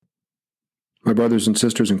My brothers and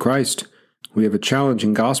sisters in Christ, we have a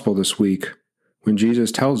challenging gospel this week when Jesus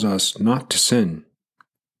tells us not to sin.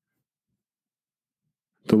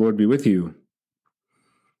 The Lord be with you.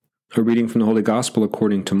 A reading from the Holy Gospel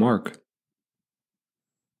according to Mark.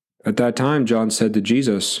 At that time, John said to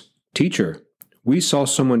Jesus, "Teacher, we saw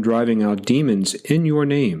someone driving out demons in your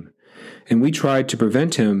name, and we tried to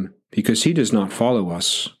prevent him because he does not follow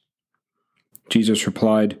us." Jesus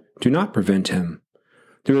replied, "Do not prevent him.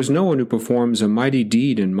 There is no one who performs a mighty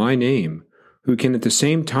deed in my name who can at the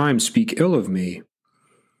same time speak ill of me.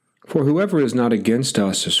 For whoever is not against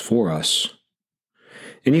us is for us.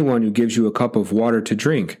 Anyone who gives you a cup of water to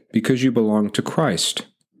drink because you belong to Christ,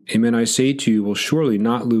 amen, I say to you, will surely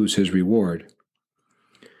not lose his reward.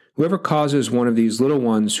 Whoever causes one of these little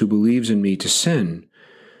ones who believes in me to sin,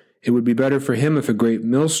 it would be better for him if a great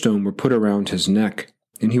millstone were put around his neck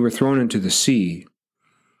and he were thrown into the sea.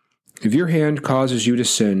 If your hand causes you to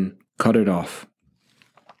sin, cut it off.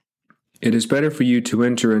 It is better for you to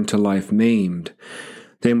enter into life maimed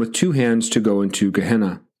than with 2 hands to go into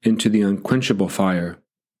Gehenna, into the unquenchable fire.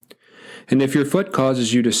 And if your foot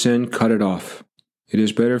causes you to sin, cut it off. It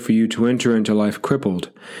is better for you to enter into life crippled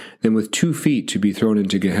than with 2 feet to be thrown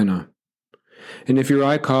into Gehenna. And if your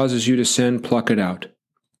eye causes you to sin, pluck it out.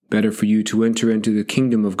 Better for you to enter into the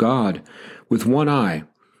kingdom of God with 1 eye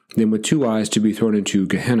than with 2 eyes to be thrown into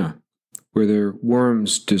Gehenna, where their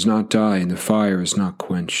worms does not die and the fire is not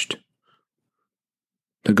quenched.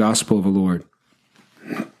 The Gospel of the Lord.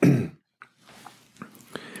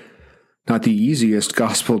 Not the easiest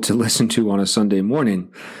gospel to listen to on a Sunday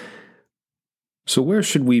morning. So where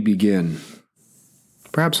should we begin?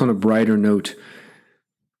 Perhaps on a brighter note.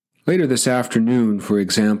 Later this afternoon, for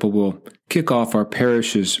example, we'll kick off our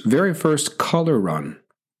parish's very first color run.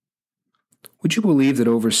 Would you believe that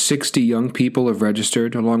over 60 young people have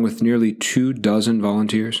registered, along with nearly 24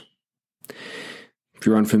 volunteers? If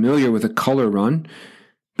you're unfamiliar with a color run,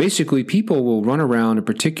 basically people will run around a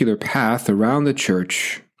particular path around the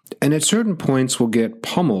church, and at certain points will get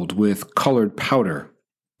pummeled with colored powder.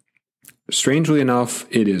 Strangely enough,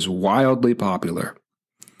 it is wildly popular.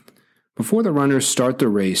 Before the runners start the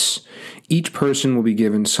race, each person will be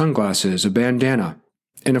given sunglasses, a bandana,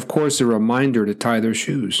 and of course a reminder to tie their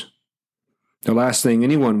shoes. The last thing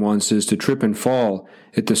anyone wants is to trip and fall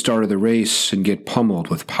at the start of the race and get pummeled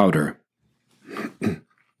with powder.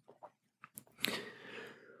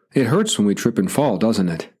 It hurts when we trip and fall, doesn't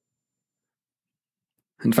it?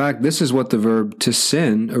 In fact, this is what the verb to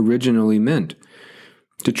sin originally meant,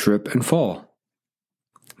 to trip and fall.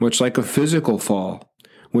 Much like a physical fall,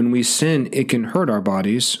 when we sin, it can hurt our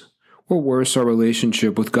bodies, or worse, our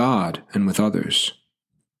relationship with God and with others.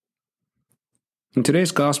 In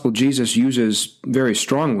today's gospel, Jesus uses very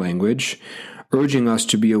strong language, urging us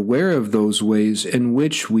to be aware of those ways in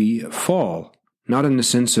which we fall, not in the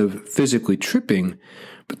sense of physically tripping,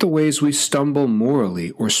 but the ways we stumble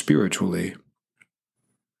morally or spiritually.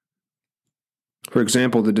 For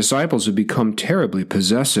example, the disciples have become terribly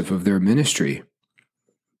possessive of their ministry.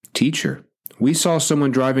 "Teacher, we saw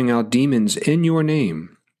someone driving out demons in your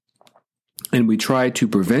name, and we tried to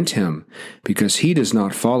prevent him because he does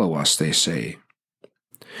not follow us," they say.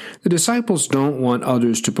 The disciples don't want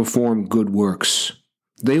others to perform good works.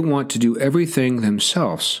 They want to do everything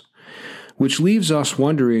themselves, which leaves us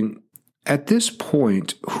wondering, at this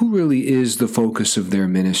point, who really is the focus of their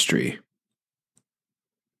ministry?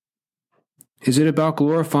 Is it about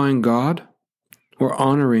glorifying God or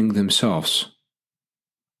honoring themselves?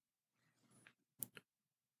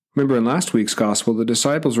 Remember in last week's gospel, the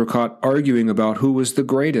disciples were caught arguing about who was the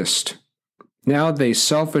greatest. Now they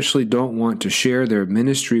selfishly don't want to share their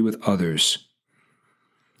ministry with others.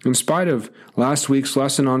 In spite of last week's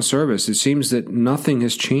lesson on service, it seems that nothing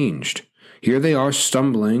has changed. Here they are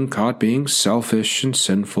stumbling, caught being selfish and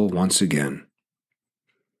sinful once again.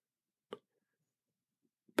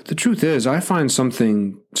 But the truth is, I find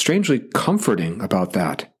something strangely comforting about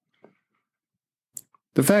that.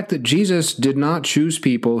 The fact that Jesus did not choose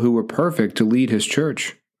people who were perfect to lead his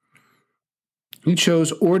church. He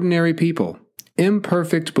chose ordinary people,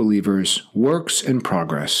 imperfect believers, works in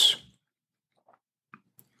progress.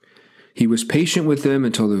 He was patient with them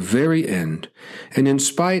until the very end, and in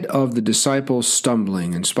spite of the disciples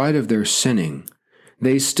stumbling, in spite of their sinning,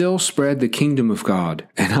 they still spread the kingdom of God,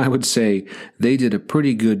 and I would say they did a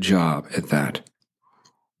pretty good job at that.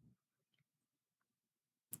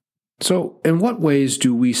 So, in what ways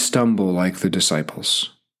do we stumble like the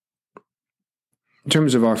disciples? In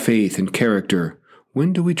terms of our faith and character,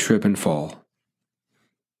 when do we trip and fall?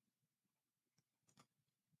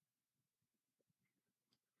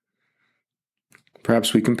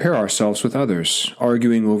 Perhaps we compare ourselves with others,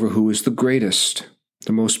 arguing over who is the greatest,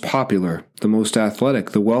 the most popular, the most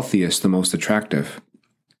athletic, the wealthiest, the most attractive.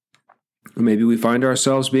 Or maybe we find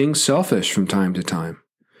ourselves being selfish from time to time.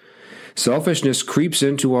 Selfishness creeps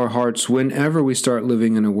into our hearts whenever we start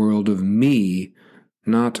living in a world of me,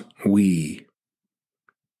 not we.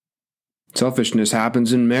 Selfishness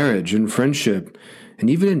happens in marriage, in friendship, and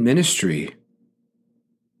even in ministry.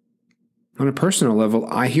 On a personal level,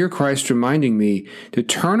 I hear Christ reminding me to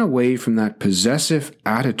turn away from that possessive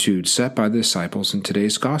attitude set by the disciples in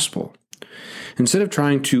today's gospel. Instead of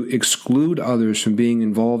trying to exclude others from being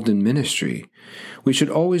involved in ministry, we should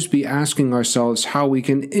always be asking ourselves how we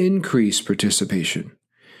can increase participation,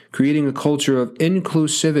 creating a culture of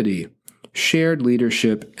inclusivity, shared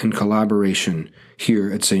leadership, and collaboration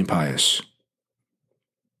here at St. Pius.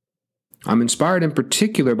 I'm inspired in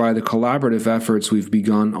particular by the collaborative efforts we've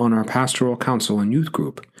begun on our pastoral council and youth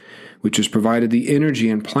group, which has provided the energy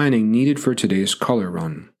and planning needed for today's color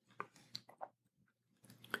run.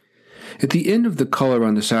 At the end of the color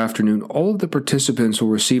run this afternoon, all of the participants will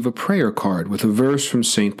receive a prayer card with a verse from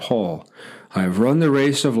St. Paul. I have run the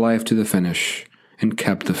race of life to the finish and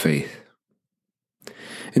kept the faith.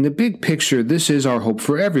 In the big picture, this is our hope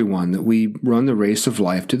for everyone, that we run the race of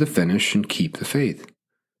life to the finish and keep the faith.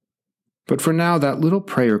 But for now, that little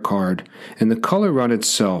prayer card and the color run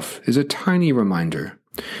itself is a tiny reminder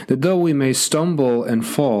that though we may stumble and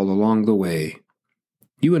fall along the way,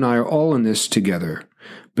 you and I are all in this together,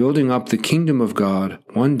 building up the kingdom of God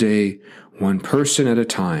one day, one person at a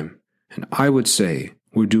time, and I would say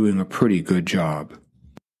we're doing a pretty good job.